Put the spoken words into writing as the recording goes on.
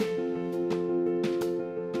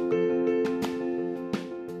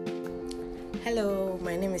Hello,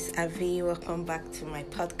 my name is Avi. Welcome back to my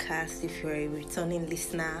podcast. If you're a returning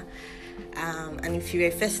listener, and if you're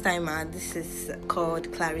a first timer, this is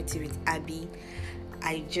called Clarity with Abby.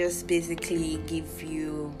 I just basically give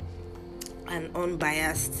you an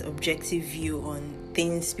unbiased, objective view on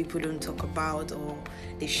things people don't talk about or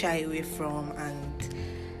they shy away from. And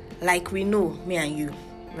like we know, me and you,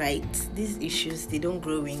 right? These issues, they don't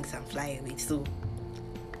grow wings and fly away. So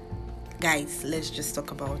guys, let's just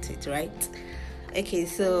talk about it, right? Okay,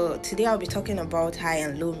 so today I'll be talking about high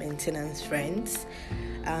and low maintenance friends.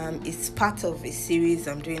 It's part of a series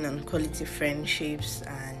I'm doing on quality friendships,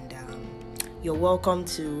 and you're welcome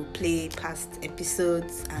to play past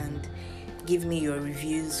episodes and give me your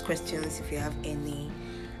reviews, questions if you have any,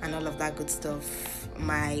 and all of that good stuff.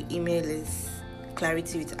 My email is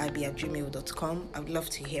claritywithabby@gmail.com. I would love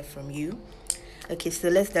to hear from you. Okay, so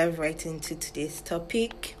let's dive right into today's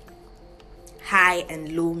topic. High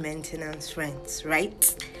and low maintenance friends,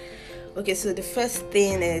 right? Okay, so the first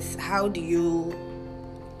thing is, how do you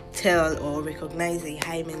tell or recognize a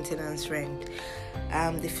high maintenance friend?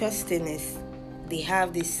 The first thing is they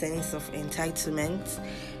have this sense of entitlement,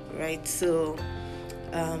 right? So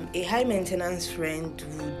a high maintenance friend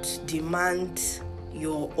would demand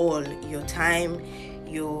your all, your time,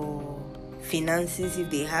 your finances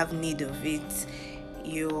if they have need of it,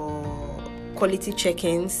 your quality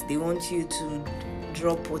check-ins. They want you to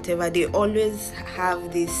drop whatever. They always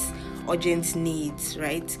have this urgent needs,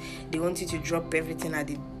 right? They want you to drop everything at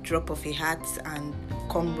the drop of a hat and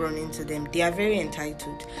come running to them. They are very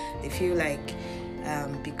entitled. They feel like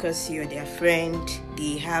because you're their friend,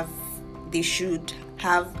 they should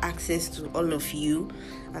have access to all of you,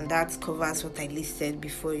 and that covers what I listed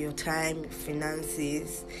before: your time,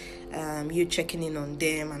 finances, you checking in on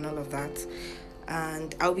them, and all of that.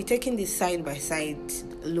 And I'll be taking this side by side,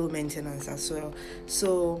 low maintenance as well.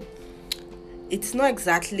 So it's not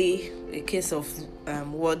exactly a case of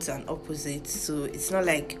words and opposites. So it's not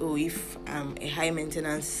like, if a high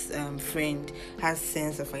maintenance friend has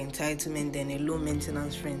sense of entitlement, then a low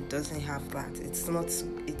maintenance friend doesn't have that. It's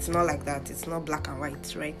not like that. It's not black and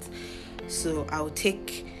white, right? So I'll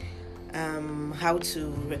take how to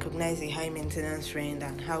recognize a high maintenance friend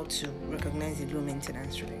and how to recognize a low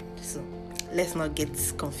maintenance friend. So let's not get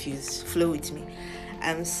confused. Flow with me.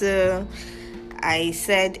 So I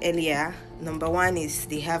said earlier, number one is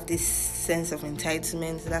they have this sense of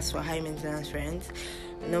entitlement. That's for high maintenance friends.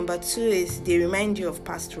 Number two is they remind you of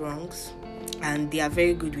past wrongs, and they are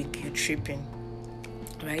very good with guilt tripping,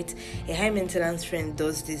 right? A high maintenance friend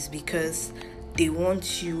does this because they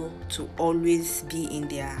want you to always be in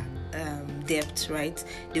their depth, right?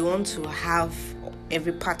 They want to have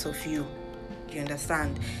every part of you. You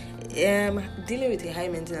understand? Dealing with a high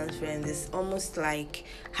maintenance friend is almost like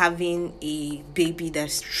having a baby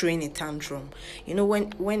that's throwing a tantrum. You know,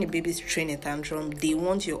 when a baby's throwing a tantrum, they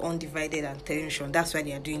want your undivided attention. That's why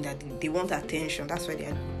they are doing that. They want attention. That's why they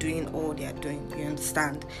are doing all they are doing. You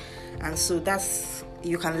understand? And so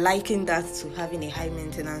you can liken that to having a high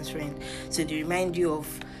maintenance friend. So they remind you of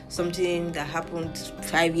something that happened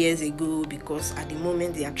 5 years ago, because at the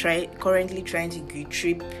moment they are currently trying to guilt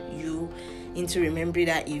trip you into remembering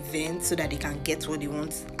that event so that they can get what they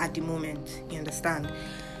want at the moment. You understand?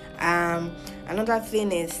 Another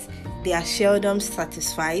thing is they are seldom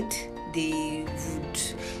satisfied. They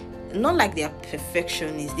would not like they are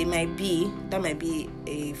perfectionists. That might be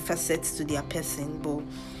a facet to their person, but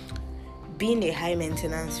being a high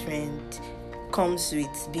maintenance friend comes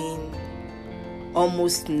with being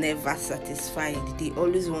almost never satisfied. They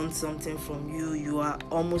always want something from you. You are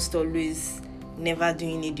almost always never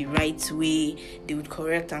doing it the right way. They would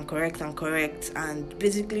correct and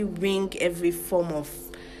basically wring every form of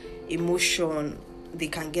emotion they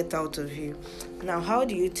can get out of you. Now, how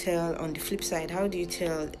do you tell, on the flip side, how do you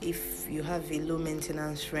tell if you have a low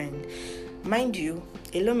maintenance friend? Mind you,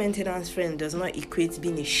 a low maintenance friend does not equate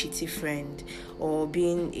being a shitty friend or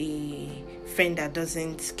being a friend that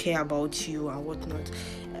doesn't care about you and whatnot.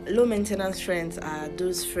 Low maintenance friends are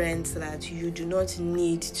those friends that you do not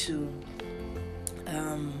need to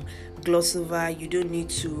gloss over. You don't need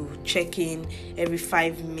to check in every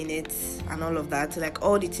 5 minutes and all of that. Like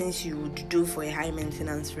all the things you would do for a high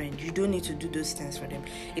maintenance friend, you don't need to do those things for them.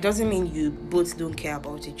 It doesn't mean you both don't care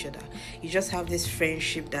about each other. You just have this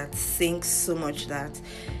friendship that sinks so much that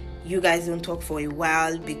you guys don't talk for a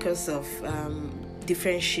while because of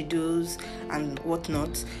different schedules and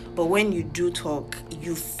whatnot. But when you do talk,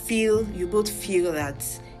 you both feel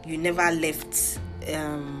that you never left.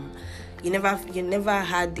 You never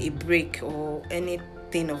had a break or any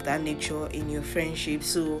anything of that nature in your friendship.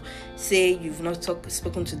 So say you've not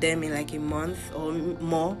spoken to them in like a month or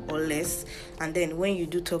more or less, and then when you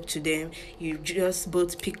do talk to them, you just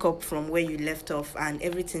both pick up from where you left off and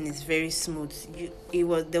everything is very smooth.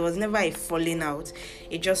 There was never a falling out.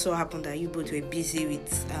 It just so happened that you both were busy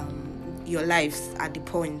with your lives at the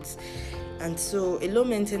point. And so a low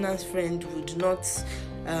maintenance friend would not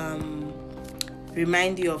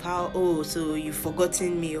remind you of how, oh, so you've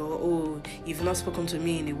forgotten me, or oh, you've not spoken to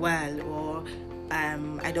me in a while, or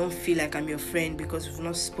I don't feel like I'm your friend because we've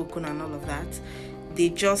not spoken and all of that. They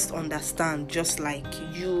just understand, just like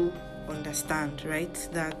you understand, right?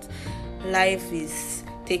 That life is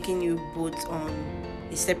taking you both on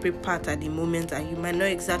a separate path at the moment, and you might not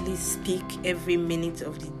exactly speak every minute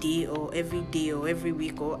of the day or every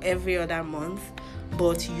week or every other month,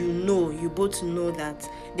 but you both know that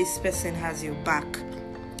this person has your back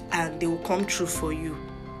and they will come through for you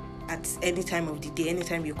at any time of the day.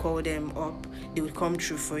 Anytime you call them up, they will come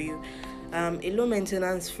through for you. A low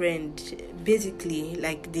maintenance friend, basically,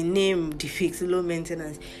 like the name depicts, low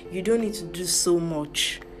maintenance, you don't need to do so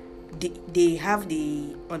much. They have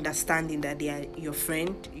the understanding that they are your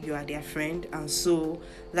friend, you are their friend, and so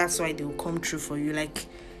that's why they will come through for you. Like,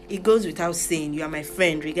 it goes without saying, you are my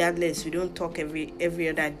friend, regardless. We don't talk every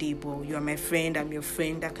other day, but you are my friend, I'm your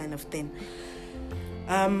friend, that kind of thing.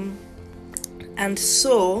 And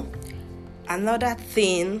so another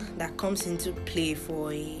thing that comes into play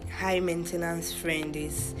for a high maintenance friend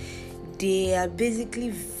is they are basically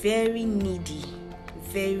very needy,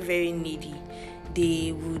 very, very needy.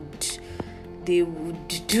 They would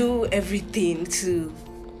do everything to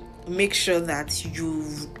make sure that you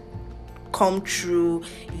come through,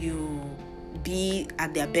 you be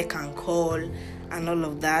at their beck and call and all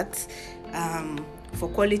of that. For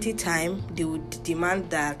quality time, they would demand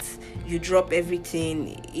that you drop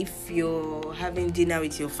everything. If you're having dinner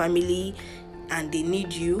with your family and they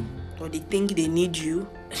need you, or they think they need you,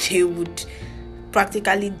 they would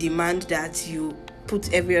practically demand that you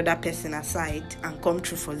put every other person aside and come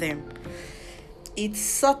through for them. It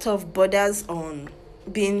sort of borders on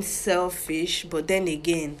being selfish, but then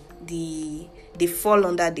again, they fall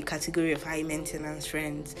under the category of high maintenance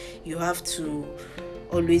friends. You have to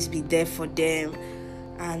always be there for them.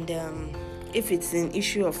 And if it's an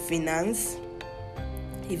issue of finance,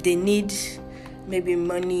 if they need maybe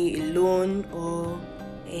money, a loan, or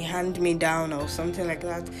a hand-me-down or something like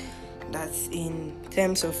that, that's in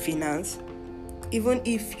terms of finance, even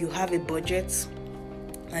if you have a budget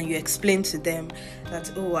and you explain to them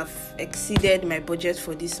that, oh, I've exceeded my budget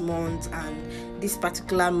for this month and this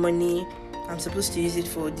particular money, I'm supposed to use it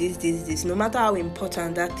for this, no matter how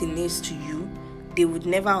important that thing is to you, they would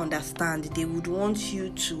never understand. They would want you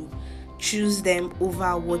to choose them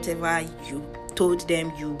over whatever you told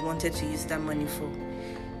them you wanted to use that money for.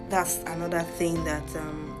 That's another thing that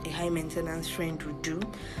a high maintenance friend would do.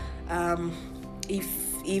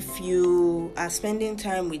 If you are spending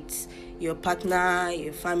time with your partner,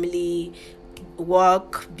 your family,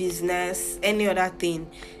 work, business, any other thing,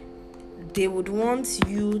 they would want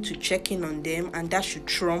you to check in on them, and that should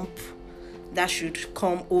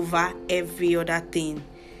come over every other thing,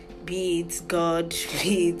 be it God,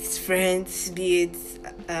 be it friends, be it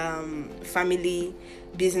family,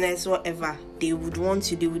 business, whatever. They would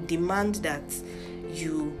demand that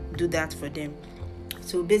you do that for them.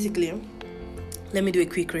 So basically, let me do a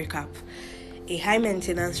quick recap. A high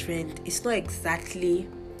maintenance friend is not exactly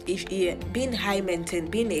being a high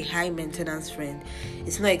maintenance friend.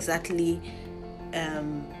 It's not exactly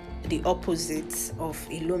the opposite of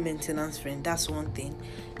a low maintenance friend. That's one thing.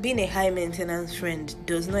 Being a high maintenance friend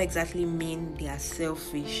does not exactly mean they are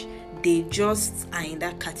selfish. They just are in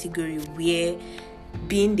that category where,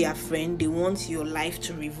 being their friend, they want your life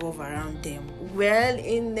to revolve around them. Well,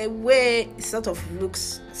 in a way, it sort of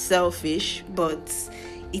looks selfish, but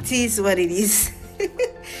it is what it is.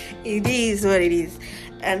 It is what it is.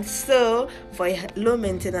 And so, for a low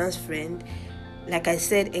maintenance friend, like I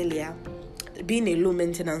said earlier, being a low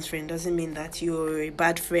maintenance friend doesn't mean that you're a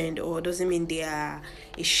bad friend, or doesn't mean they are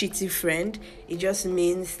a shitty friend. It just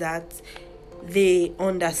means that they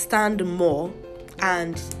understand more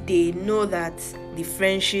and they know that the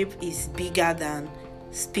friendship is bigger than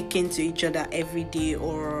speaking to each other every day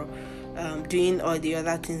or doing all the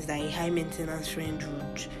other things that a high maintenance friend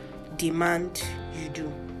would demand you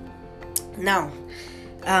do. Now,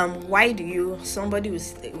 why do somebody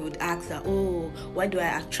would ask that, oh, why do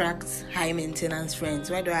I attract high maintenance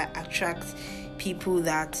friends? Why do I attract people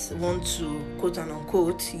that want to, quote and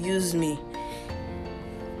unquote, use me?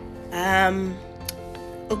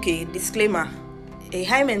 Okay, disclaimer. a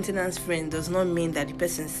high maintenance friend does not mean that the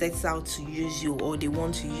person sets out to use you or they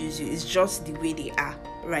want to use you. It's just the way they are,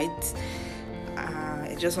 right?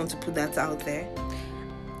 I just want to put that out there.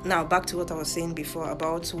 Now back to what I was saying before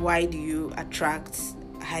about why do you attract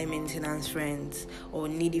high maintenance friends or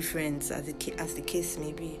needy friends, as the case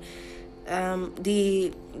may be.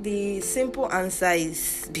 The simple answer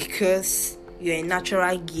is because you're a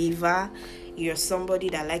natural giver. You're somebody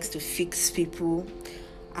that likes to fix people,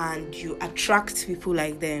 and you attract people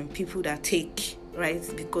like them, people that take, right?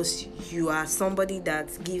 Because you are somebody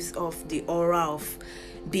that gives off the aura of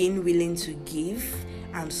being willing to give,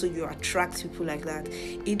 and so you attract people like that.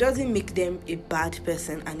 It doesn't make them a bad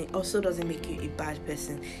person, and it also doesn't make you a bad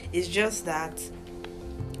person. It's just that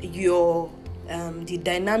your the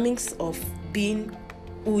dynamics of being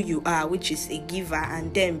who you are, which is a giver,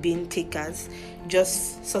 and then being takers,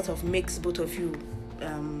 just sort of makes both of you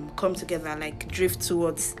come together, like drift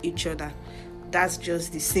towards each other. That's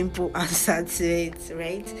just the simple answer to it,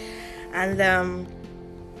 right? And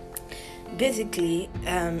basically,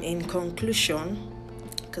 in conclusion,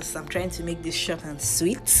 because I'm trying to make this short and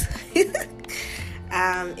sweet,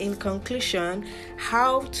 in conclusion,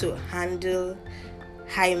 how to handle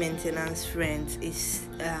high maintenance friends is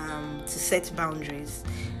to set boundaries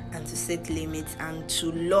and to set limits and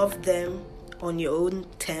to love them on your own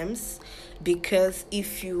terms, because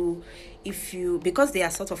because they are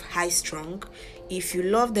sort of high strung, if you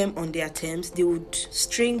love them on their terms, they would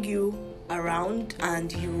string you around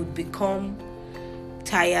and you would become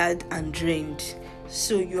tired and drained.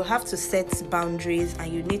 So you have to set boundaries,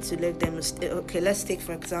 and you need to let them. Okay, let's take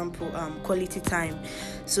for example quality time.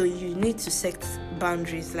 So you need to set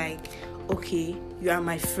boundaries, like, okay, you are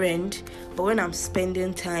my friend, but when I'm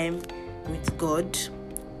spending time with God,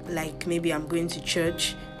 like maybe I'm going to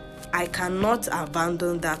church, I cannot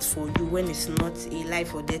abandon that for you when it's not a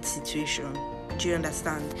life or death situation. Do you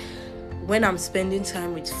understand? When I'm spending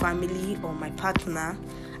time with family or my partner,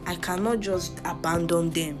 I cannot just abandon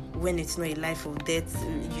them when it's not a life or death.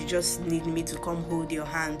 You just need me to come hold your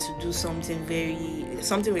hand to do something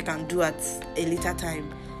we can do at a later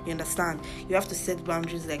time. You understand? You have to set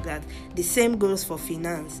boundaries like that. The same goes for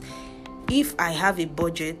finance. If I have a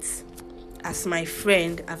budget, as my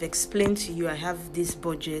friend, I've explained to you I have this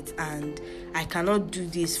budget and I cannot do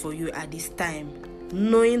this for you at this time,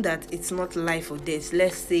 knowing that it's not life or death.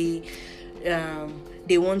 Let's say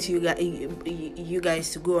they want you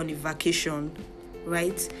guys to go on a vacation,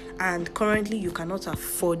 right? And currently you cannot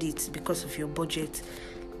afford it because of your budget.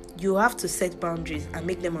 You have to set boundaries and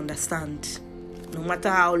make them understand, no matter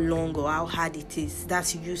how long or how hard it is.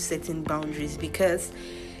 That's you setting boundaries, because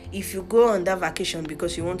if you go on that vacation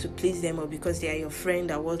because you want to please them or because they are your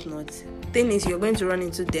friend or whatnot, thing is, you're going to run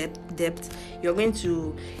into debt. You're going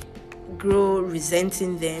to grow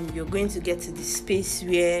resenting them. You're going to get to the space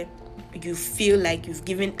where you feel like you've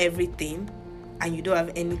given everything and you don't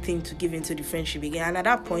have anything to give into the friendship again. And at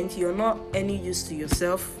that point, you're not any use to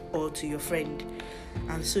yourself or to your friend.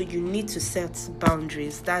 And so you need to set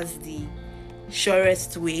boundaries. That's the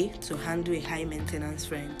surest way to handle a high maintenance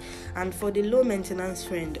friend. And for the low maintenance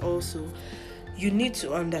friend also, you need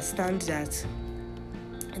to understand that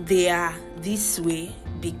they are this way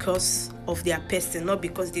because of their person, not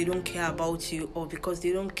because they don't care about you or because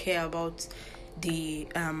they don't care about the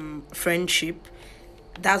friendship.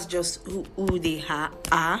 That's just who they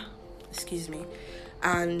are. Excuse me.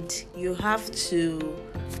 And you have to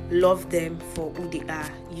love them for who they are.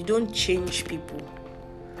 You don't change people.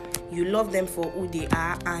 You love them for who they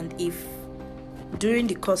are, and if during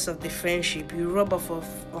the course of the friendship you rub off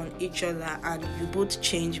on each other and you both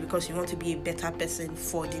change because you want to be a better person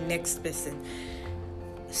for the next person.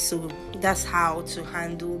 So that's how to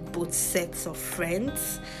handle both sets of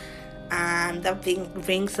friends. And that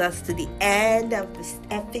brings us to the end of this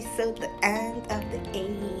episode, the end of the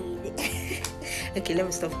aid. Okay, let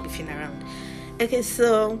me stop goofing around. Okay,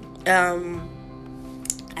 so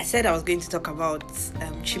I said I was going to talk about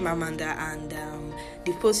Chimamanda and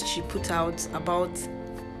the post she put out about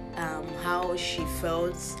how she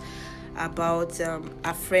felt about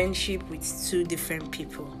a friendship with two different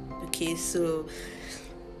people. Okay, so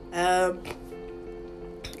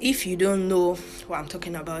if you don't know what I'm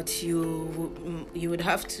talking about, you would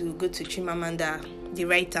have to go to Chimamanda, the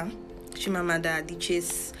writer, Chimamanda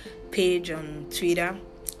Adichie's page on Twitter,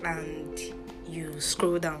 and you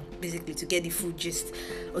scroll down basically to get the full gist.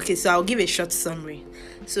 Okay, so I'll give a short summary.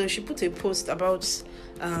 So she put a post about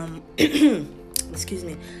excuse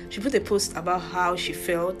me. She put a post about how she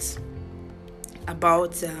felt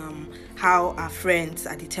about how her friends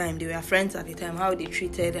at the time, how they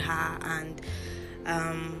treated her, and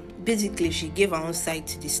basically she gave her own side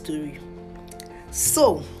to the story.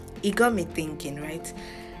 So it got me thinking, right?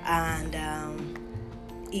 And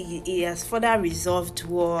it has further resolved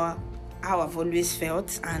how I've always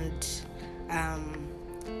felt, and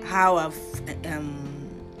how I've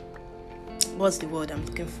what's the word I'm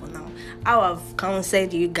looking for now? How I've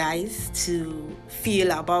counseled you guys to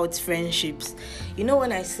feel about friendships. You know,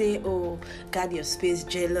 when I say, oh, guard your space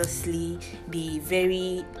jealously, be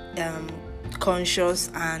very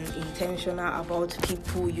conscious and intentional about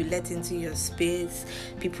people you let into your space,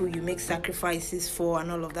 people you make sacrifices for,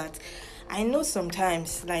 and all of that. I know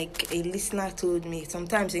sometimes, like a listener told me,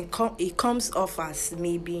 sometimes it comes off as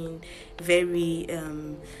me being very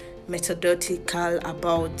methodological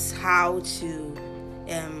about how to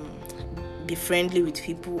be friendly with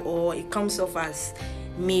people, or it comes off as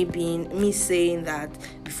me saying that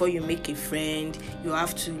before you make a friend, you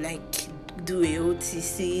have to like do a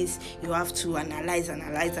OTCs, you have to analyze and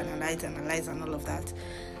all of that.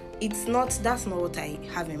 That's not what I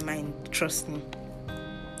have in mind, trust me.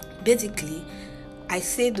 Basically, I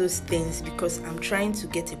say those things because I'm trying to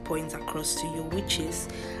get a point across to you, which is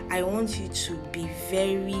I want you to be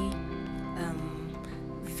very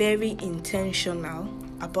intentional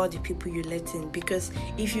about the people you let in, because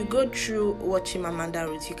if you go through watching Amanda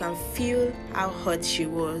Ruth, you can feel how hurt she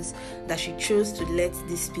was that she chose to let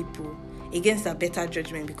these people against her better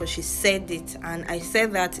judgment, because she said it, and I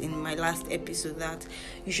said that in my last episode, that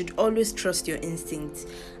you should always trust your instincts,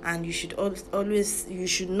 and you should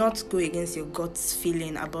not go against your gut's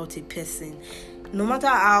feeling about a person, no matter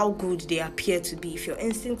how good they appear to be. If your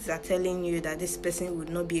instincts are telling you that this person would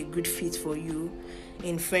not be a good fit for you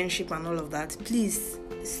in friendship and all of that, please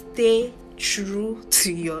stay true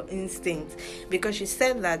to your instincts, because she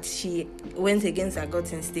said that she went against her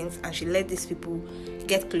gut instincts and she let these people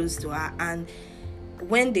get close to her, and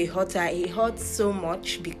when they hurt her, it hurt so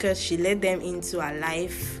much because she let them into her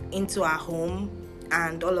life, into her home,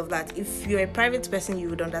 and all of that. If you're a private person, you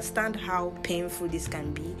would understand how painful this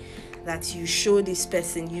can be, that you show this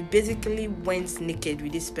person, you basically went naked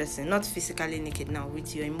with this person, not physically naked now,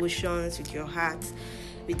 with your emotions, with your heart,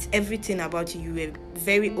 with everything about you. You were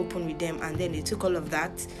very open with them, and then they took all of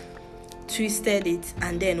that, twisted it,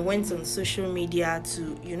 and then went on social media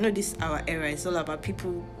to, this our era, it's all about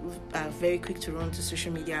people who are very quick to run to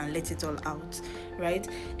social media and let it all out, right?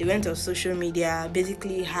 They went on social media,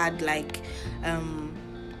 basically had like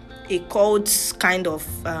a cult kind of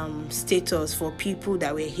status for people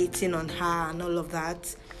that were hating on her and all of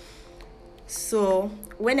that. So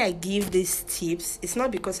when I give these tips, it's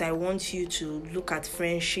not because I want you to look at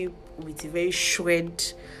friendship with a very shred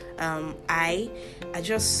eye.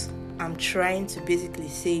 I'm trying to basically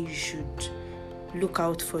say you should look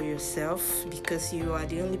out for yourself, because you are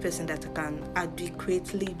the only person that can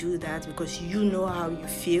adequately do that, because you know how you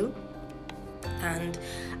feel, and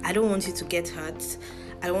I don't want you to get hurt.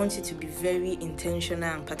 I want you to be very intentional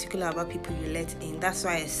and particular about people you let in. That's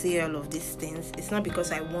why I say all of these things. It's not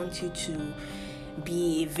because I want you to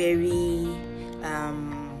be a very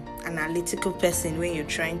analytical person when you're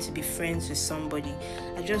trying to be friends with somebody.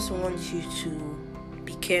 I just want you to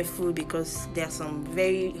be careful, because there are some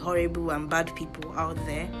very horrible and bad people out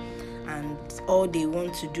there, and all they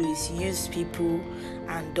want to do is use people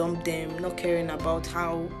and dump them, not caring about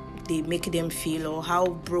how they make them feel or how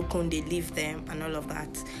broken they leave them and all of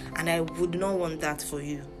that. And I would not want that for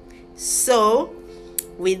you. So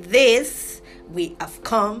with this, we have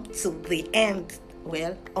come to the end,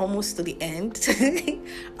 almost to the end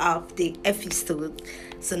of the episode.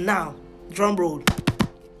 So now, drum roll,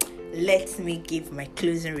 let me give my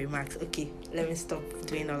closing remarks. Okay, let me stop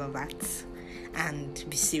doing all of that and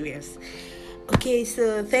be serious. Okay,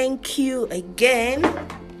 so thank you again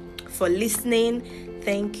for listening.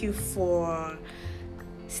 Thank you for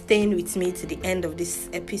staying with me to the end of this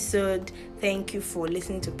episode. Thank you for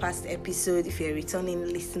listening to past episodes. If you're a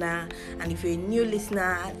returning listener, and if you're a new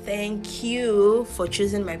listener, thank you for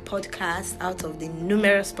choosing my podcast out of the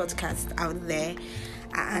numerous podcasts out there.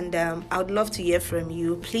 And I would love to hear from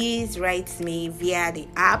you. Please write me via the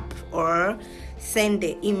app or send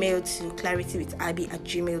the email to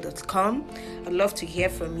claritywithabby@gmail.com. I'd love to hear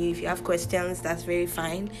from you. If you have questions, that's very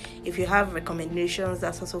fine. If you have recommendations,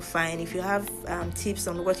 that's also fine. If you have tips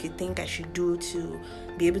on what you think I should do to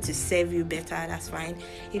be able to serve you better, that's fine.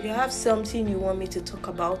 If you have something you want me to talk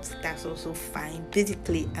about, that's also fine.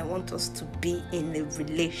 Basically, I want us to be in a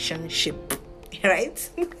relationship, right?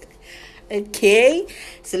 Okay,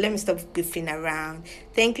 so let me stop goofing around.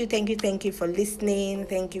 Thank you for listening.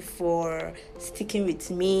 Thank you for sticking with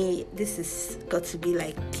me. This has got to be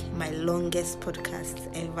like my longest podcast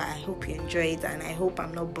ever. I hope you enjoy it, and I hope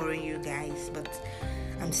I'm not boring you guys, but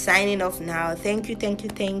I'm signing off now. Thank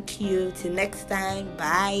you. Till next time.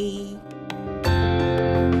 Bye.